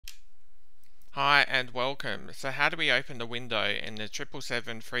Hi and welcome. So how do we open the window in the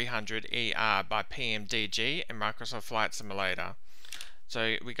 777-300ER by Pmdg in Microsoft Flight Simulator?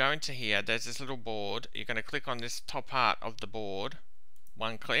 So we go into here, there's this little board. You're going to click on this top part of the board,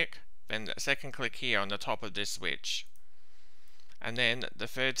 one click, then the second click here on the top of this switch. And then the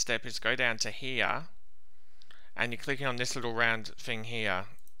third step is go down to here and you're clicking on this little round thing here.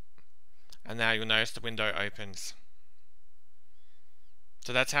 And now you'll notice the window opens.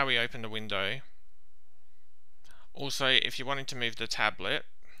 So that's how we open the window. Also, if you're wanting to move the tablet,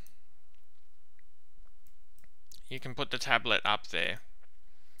 you can put the tablet up there.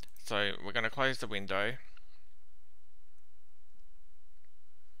 So we're going to close the window.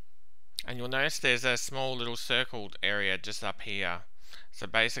 And you'll notice there's a small little circled area just up here. So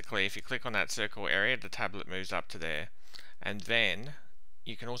basically, if you click on that circle area, the tablet moves up to there. And then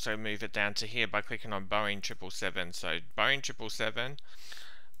you can also move it down to here by clicking on Boeing 777. So Boeing 777,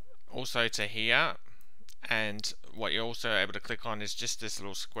 also to here. And what you're also able to click on is just this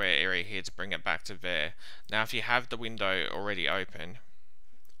little square area here to bring it back to there. Now if you have the window already open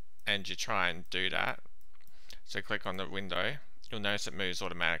and you try and do that, so click on the window, you'll notice it moves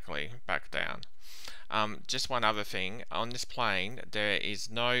automatically back down. Just one other thing, on this plane there is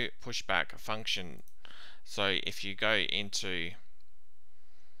no pushback function, so if you go into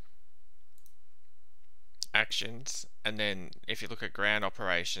actions and then if you look at ground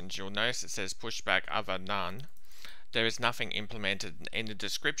operations, you'll notice it says pushback other none. There is nothing implemented. In the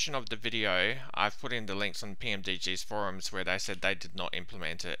description of the video I've put in the links on Pmdg's forums where they said they did not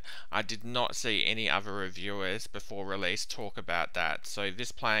implement it. I did not see any other reviewers before release talk about that, so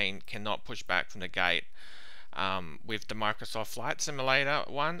this plane cannot push back from the gate with the Microsoft Flight Simulator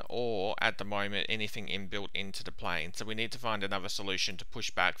one, or at the moment anything inbuilt into the plane. So we need to find another solution to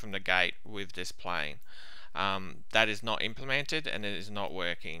push back from the gate with this plane. That is not implemented and it is not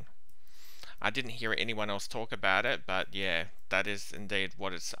working. I didn't hear anyone else talk about it, but yeah, that is indeed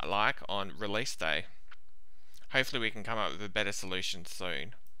what it's like on release day. Hopefully we can come up with a better solution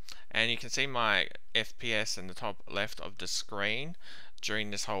soon. And you can see my FPS in the top left of the screen during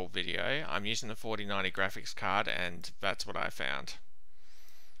this whole video. I'm using the 4090 graphics card and that's what I found.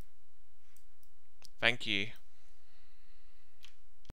 Thank you.